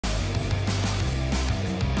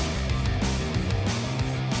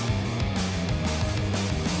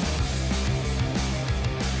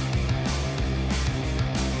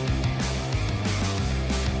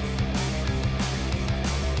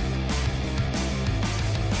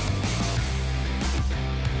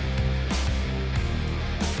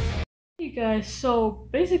Guys, so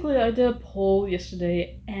basically I did a poll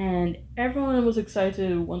yesterday and everyone was excited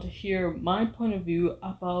to want to hear my point of view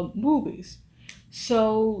about movies.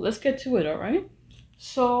 So let's get to it, alright?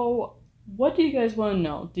 So what do you guys want to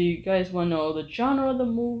know? Do you guys want to know the genre of the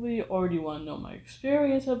movie, or do you want to know my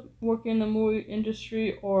experience of working in the movie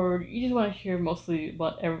industry, or you just want to hear mostly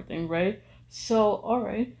about everything, right? So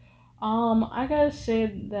alright. I gotta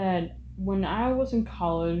say that when I was in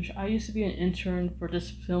college, I used to be an intern for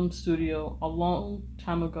this film studio a long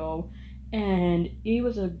time ago, and it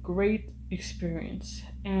was a great experience.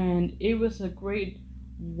 And it was a great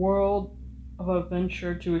world of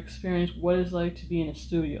adventure to experience what it's like to be in a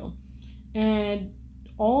studio. And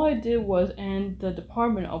all I did was, and the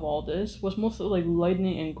department of all this was mostly like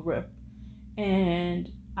lighting and grip.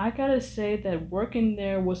 And I gotta say that working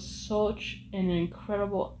there was such an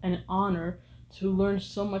incredible an honor to learn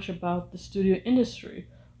so much about the studio industry.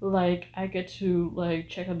 Like I get to like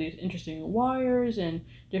check out these interesting wires and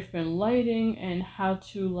different lighting and how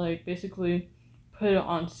to like basically put it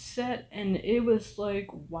on set, and it was like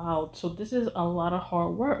wow, so this is a lot of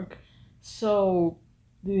hard work. So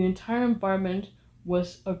the entire environment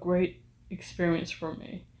was a great experience for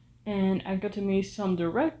me. And I got to meet some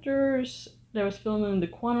directors that was filming the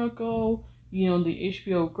Quantico, the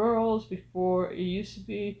HBO Girls before it used to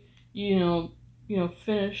be,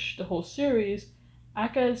 finish the whole series. I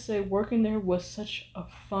gotta say, working there was such a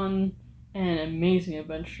fun and amazing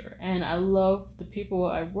adventure. And I love the people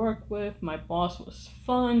I work with. My boss was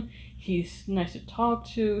fun. He's nice to talk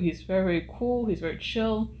to. He's very cool. He's very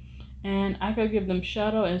chill. And I gotta give them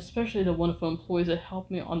shout out, and especially the wonderful employees that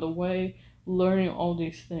helped me on the way learning all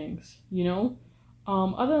these things.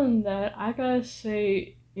 Other than that, I gotta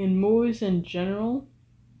say, in movies in general,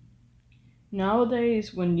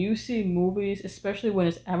 nowadays when you see movies, especially when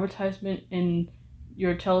it's advertisement in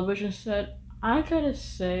your television set, I gotta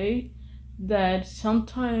say that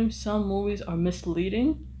sometimes some movies are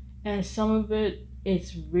misleading, and some of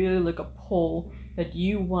it's really like a pull that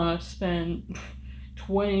you wanna spend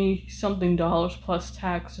 20 something dollars plus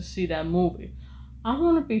tax to see that movie. I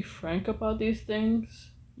wanna be frank about these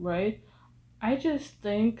things, right? I just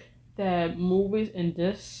think that movies in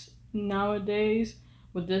this nowadays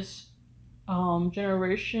with this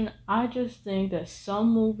generation, I just think that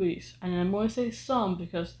some movies, and I'm going to say some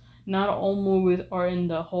because not all movies are in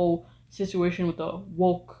the whole situation with the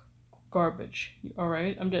woke garbage. All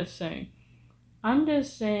right, I'm just saying. I'm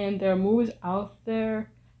just saying there are movies out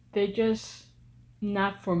there, they just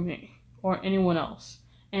not for me or anyone else.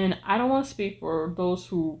 And I don't want to speak for those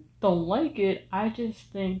who don't like it. I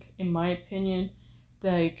just think, in my opinion,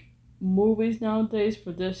 like movies nowadays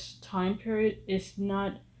for this time period, it's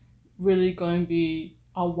not really going to be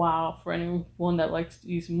a wow for anyone that likes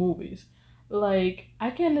these movies. Like, I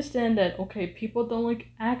can understand that, okay, people don't like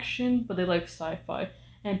action, but they like sci fi.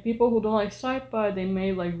 And people who don't like sci fi, they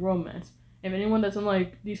may like romance. If anyone doesn't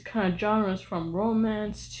like these kind of genres, from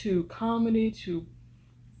romance to comedy to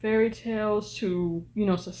fairy tales to,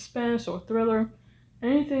 suspense or thriller,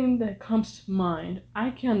 anything that comes to mind, I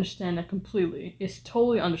can understand that completely. It's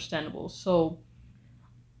totally understandable. So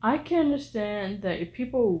I can understand that if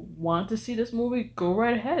people want to see this movie, go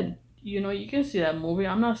right ahead. You can see that movie.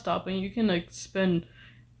 I'm not stopping. You can like spend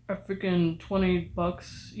a freaking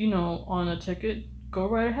 $20, on a ticket. Go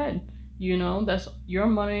right ahead. That's your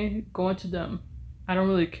money going to them. I don't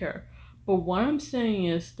really care. But what I'm saying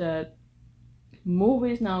is that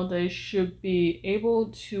movies nowadays should be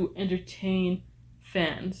able to entertain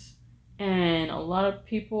fans. And a lot of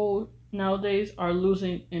people nowadays are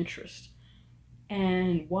losing interest.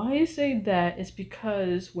 And why I say that is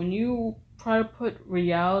because when you try to put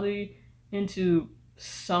reality into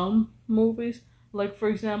some movies, like for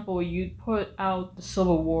example, you put out the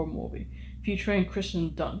Civil War movie featuring Kristen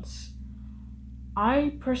Dunst.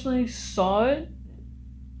 I personally saw it.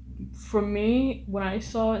 For me, when I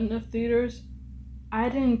saw it in the theaters, I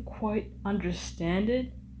didn't quite understand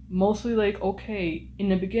it. Mostly like, okay, in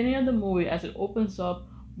the beginning of the movie, as it opens up,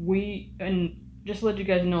 and just to let you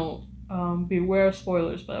guys know, beware of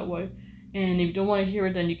spoilers, by the way. And if you don't want to hear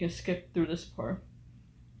it, then you can skip through this part.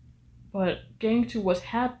 But getting to what's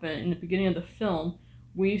happened in the beginning of the film,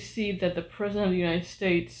 we see that the President of the United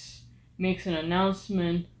States makes an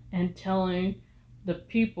announcement and telling the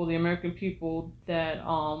people, the American people, that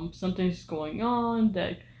something's going on,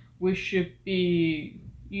 that we should be,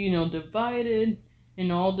 divided,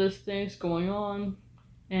 and all these things going on,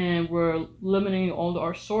 and we're limiting all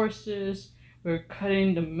our sources, we're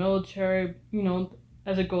cutting the military,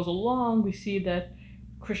 as it goes along. We see that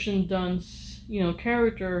Kristen Dunst's,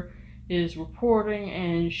 character is reporting,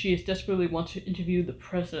 and she is desperately wants to interview the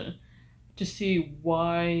president to see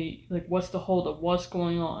why, like, what's the hold up, what's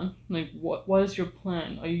going on, like, what is your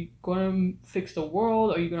plan? Are you gonna fix the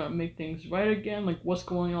world? Are you gonna make things right again? Like, what's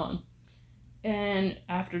going on? And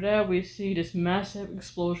after that, we see this massive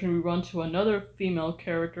explosion. We run to another female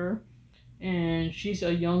character, and she's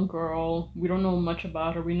a young girl. We don't know much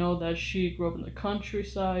about her. We know that she grew up in the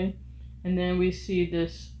countryside, and then we see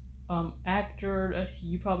this actor that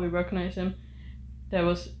you probably recognize him, that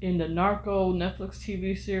was in the Narco Netflix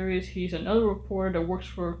TV series. He's another reporter that works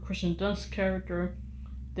for Kristen Dunst's character.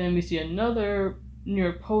 Then we see another New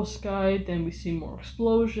York Post guy. Then we see more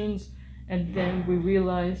explosions, and then we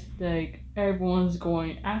realize that everyone's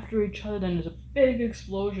going after each other. Then there's a big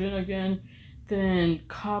explosion again. Then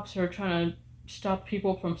cops are trying to stop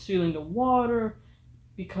people from stealing the water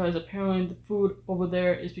because apparently the food over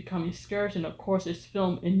there is becoming scarce, and of course it's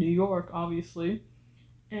filmed in New York, obviously.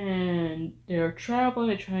 And they're traveling,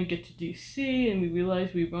 they're trying to get to DC, and we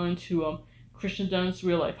realize we run into Christian Dunst's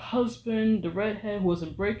real life husband, the redhead who was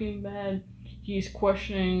in Breaking Bad. He's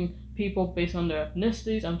questioning people based on their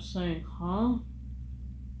ethnicities. I'm saying, huh?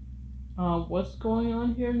 What's going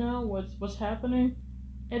on here now? What's happening?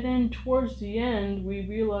 And then towards the end, we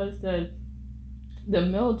realize that the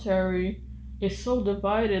military is so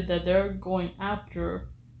divided that they're going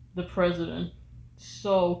after the president.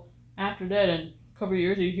 So after that, and a couple of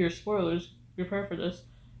years, you hear spoilers, prepare for this,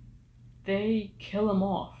 they kill him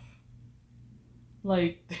off.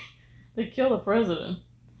 Like, they kill the president.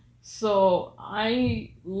 So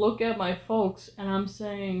I look at my folks and I'm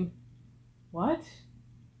saying, what?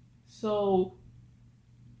 So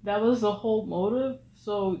that was the whole motive?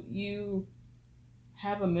 So you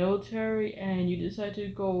have a military and you decide to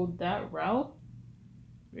go that route?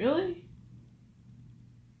 Really?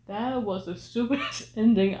 That was the stupidest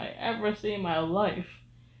ending I ever seen in my life.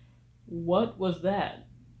 What was that?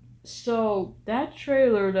 So that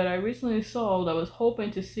trailer that I recently saw, that I was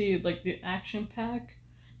hoping to see like the action pack,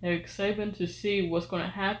 and excitement to see what's gonna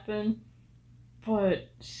happen, but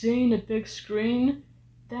seeing the big screen,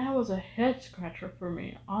 that was a head scratcher for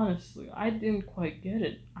me. Honestly, I didn't quite get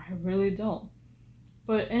it. I really don't.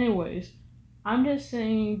 But anyways, I'm just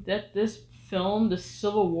saying that this film, the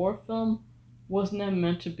Civil War film, wasn't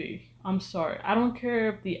meant to be. I'm sorry. I don't care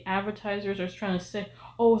if the advertisers are trying to say,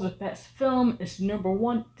 oh, it's the best film, it's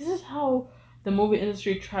 #1. This is how the movie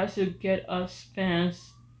industry tries to get us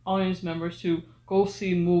fans, audience members, to go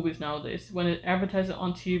see movies nowadays. When it advertises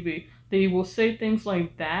on TV, they will say things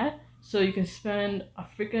like that so you can spend a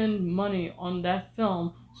freaking money on that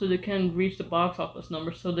film so they can reach the box office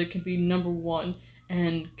number, so they can be #1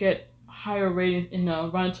 and get higher ratings in the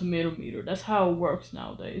Rotten Tomato meter. That's how it works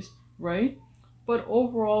nowadays, right? But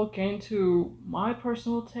overall, getting to my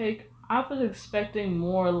personal take, I was expecting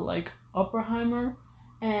more like Oppenheimer,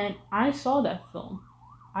 and I saw that film.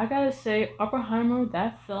 I gotta say, Oppenheimer,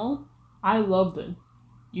 that film, I loved it.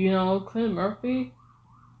 You know, Cillian Murphy,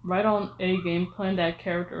 right on A game, playing that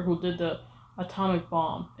character who did the atomic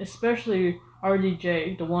bomb, especially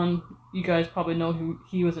RDJ, the one you guys probably know who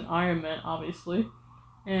he was in Iron Man, obviously.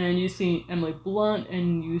 And you've seen Emily Blunt,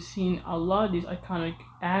 and you've seen a lot of these iconic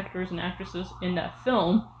actors and actresses in that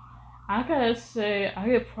film. I gotta say, I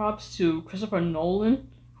give props to Christopher Nolan,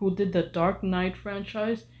 who did the Dark Knight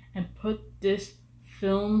franchise, and put this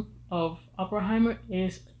film of Oppenheimer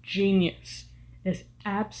is genius. It's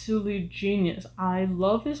absolutely genius. I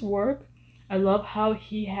love his work. I love how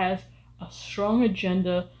he has a strong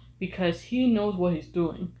agenda because he knows what he's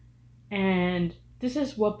doing. And this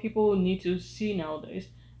is what people need to see nowadays,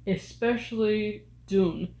 especially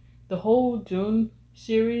Dune. The whole Dune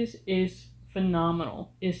series is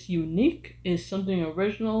phenomenal. It's unique, it's something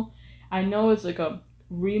original. I know it's like a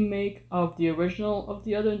remake of the original of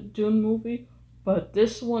the other Dune movie, but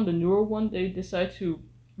this one, the newer one, they decide to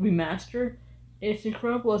remaster. It's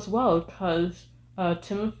incredible as well because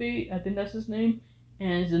Timothy, I think that's his name,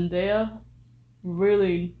 and Zendaya,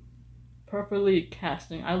 really perfectly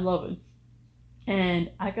casting. I love it. And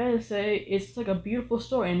I gotta say, it's like a beautiful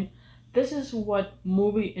story, and this is what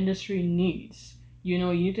movie industry needs. You know,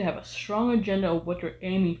 you need to have a strong agenda of what you're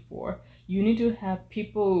aiming for. You need to have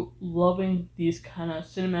people loving these kind of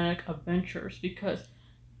cinematic adventures because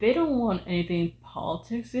they don't want anything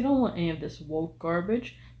politics. They don't want any of this woke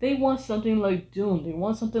garbage. They want something like Dune. They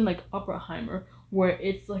want something like Oppenheimer, where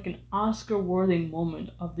it's like an Oscar-worthy moment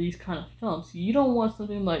of these kind of films. You don't want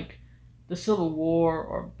something like the Civil War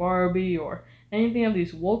or Barbie or anything of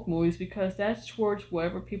these woke movies because that's towards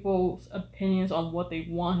whatever people's opinions on what they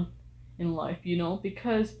want in life, you know,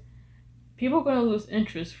 because people are going to lose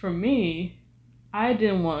interest. For me, I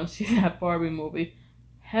didn't want to see that Barbie movie.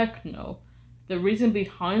 Heck no. the reason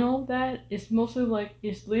behind all that is mostly like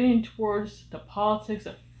it's leading towards the politics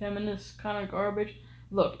of feminist kind of garbage.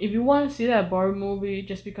 Look, if you want to see that Barbie movie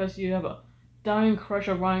just because you have a dying crush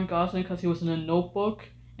of Ryan Gosling because he was in a Notebook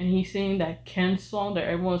and he's singing that Ken song that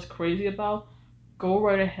everyone's crazy about, go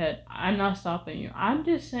right ahead. I'm not stopping you. I'm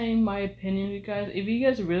just saying my opinion, you guys. If you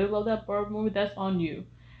guys really love that Barbie movie, that's on you.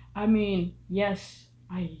 I mean, yes,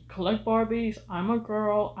 I collect Barbies. I'm a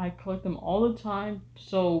girl. I collect them all the time.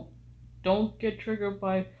 So don't get triggered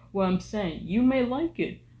by what I'm saying. You may like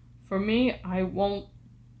it. For me, I won't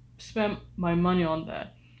spend my money on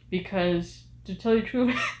that because, to tell you the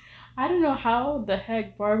truth, I don't know how the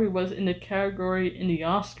heck Barbie was in the category in the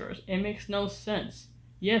Oscars. It makes no sense.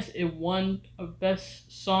 Yes, it won a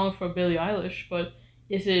best song for Billie Eilish, but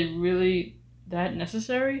is it really that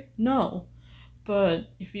necessary? No.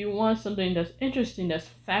 But if you want something that's interesting, that's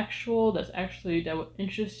factual, that will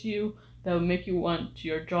interest you, that will make you want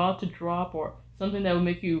your jaw to drop, or something that will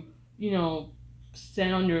make you,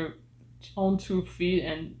 stand on your own 2 feet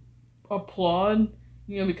and applaud,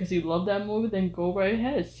 because you love that movie, then go right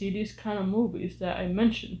ahead. See these kind of movies that I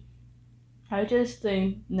mentioned. I just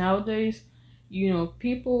think nowadays,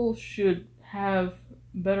 people should have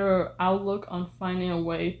better outlook on finding a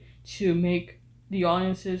way to make the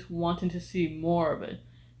audiences wanting to see more of it.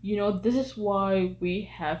 This is why we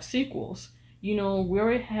have sequels. We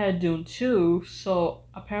already had Dune 2, so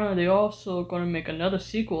apparently they're also going to make another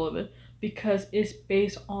sequel of it because it's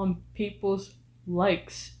based on people's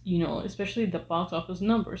likes, especially the box office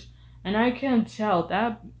numbers. And I can tell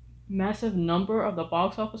that massive number of the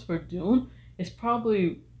box office for Dune is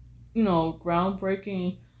probably,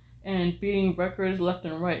 groundbreaking and beating records left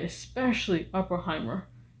and right, especially Oppenheimer.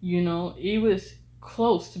 It was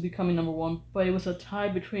close to becoming number one, but it was a tie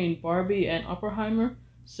between Barbie and Oppenheimer.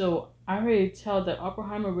 So I already tell that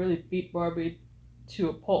Oppenheimer really beat Barbie to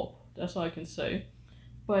a pulp. That's all I can say.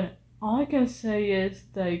 But all I can say is,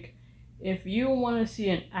 like, if you want to see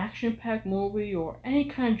an action-packed movie or any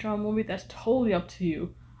kind of drama movie, that's totally up to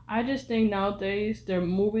you. I just think nowadays there are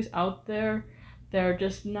movies out there that are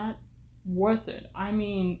just not worth it. I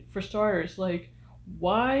mean, for starters, like,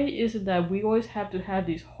 why is it that we always have to have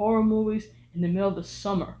these horror movies in the middle of the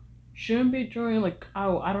summer? Shouldn't be during, like,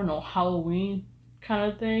 I don't know, Halloween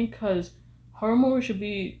kind of thing, because horror movies should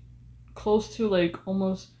be close to, like,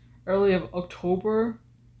 almost early of October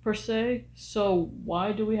per se. So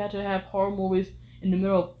why do we have to have horror movies in the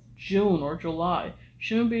middle of June or July?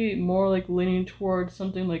 Shouldn't be more like leaning towards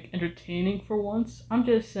something like entertaining for once. I'm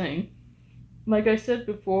just saying. Like I said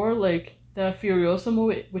before, like the Furiosa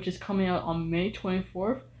movie, which is coming out on May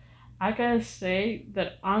 24th, I gotta say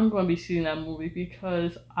that I'm gonna be seeing that movie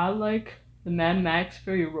because I like the Mad Max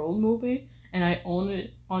Fury Road movie and I own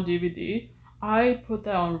it on DVD. I put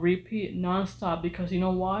that on repeat nonstop because you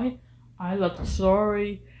know why? I love the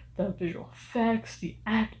story, the visual effects, the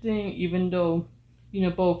acting, even though,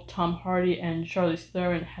 both Tom Hardy and Charlize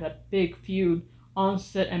Theron had a big feud on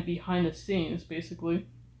set and behind the scenes, basically.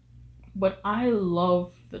 But I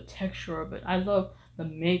love the texture of it. I love the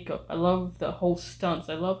makeup. I love the whole stunts.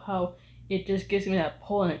 I love how it just gives me that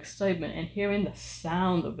pull and excitement, and hearing the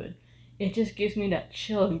sound of it. It just gives me that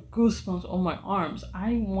chill and goosebumps on my arms.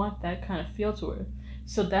 I want that kind of feel to it.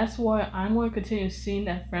 So that's why I'm going to continue seeing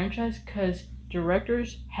that franchise, because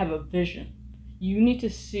directors have a vision. You need to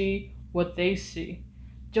see what they see.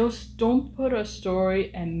 Just don't put a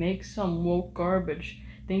story and make some woke garbage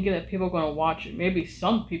thinking that people are going to watch it. Maybe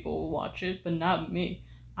some people will watch it, but not me.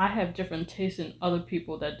 I have different tastes than other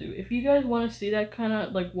people that do. If you guys want to see that kind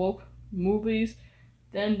of like woke movies,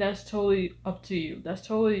 then that's totally up to you. That's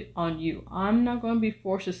totally on you. I'm not going to be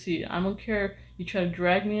forced to see it. I don't care you try to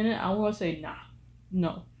drag me in it. I want to say, nah,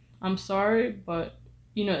 no. I'm sorry, but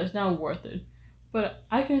it's not worth it. But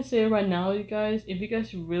I can say right now, you guys, if you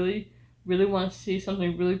guys really, really want to see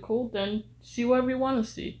something really cool, then see whatever you want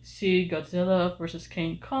to see. See Godzilla versus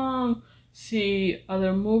King Kong. See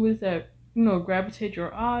other movies that, gravitate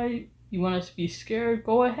your eye. You want to be scared?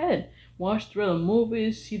 Go ahead. Watch thriller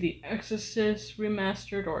movies. See The Exorcist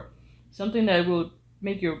remastered, or something that will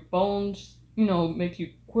make your bones, make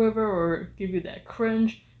you quiver or give you that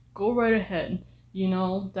cringe. Go right ahead.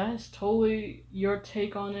 That's totally your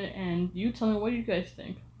take on it, and you tell me what you guys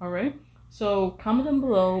think, alright? So comment down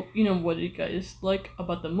below, what you guys like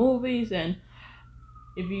about the movies, and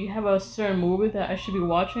if you have a certain movie that I should be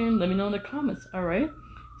watching, let me know in the comments, alright?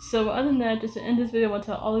 So other than that, just to end this video, I want to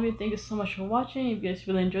tell all of you, thank you so much for watching. If you guys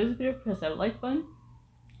really enjoyed this video, press that like button.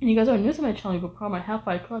 And you guys are new to my channel, you're part of my Half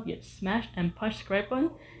Five Club, yet smash and punch the subscribe button.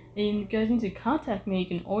 And you guys need to contact me. You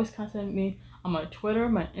can always contact me on my Twitter,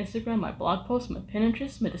 my Instagram, my blog posts, my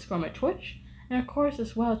Pinterest, my Discord, my Twitch. And of course,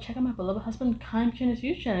 as well, check out my beloved husband, Kaim Chin's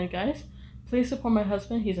YouTube channel, guys. Please support my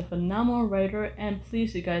husband. He's a phenomenal writer. And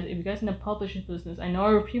please, you guys, if you guys in the publishing business, I know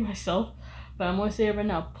I repeat myself, but I'm going to say it right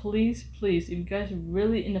now. Please, if you guys are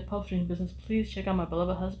really in the publishing business, please check out my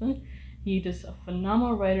beloved husband. He is a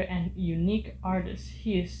phenomenal writer and unique artist.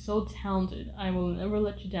 He is so talented. I will never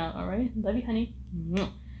let you down, alright? Love you, honey.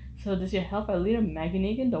 So this is your help by leader Maggie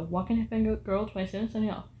Negan, the Walking Headband Girl 27 signing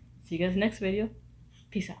off. See you guys next video.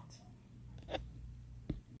 Peace out.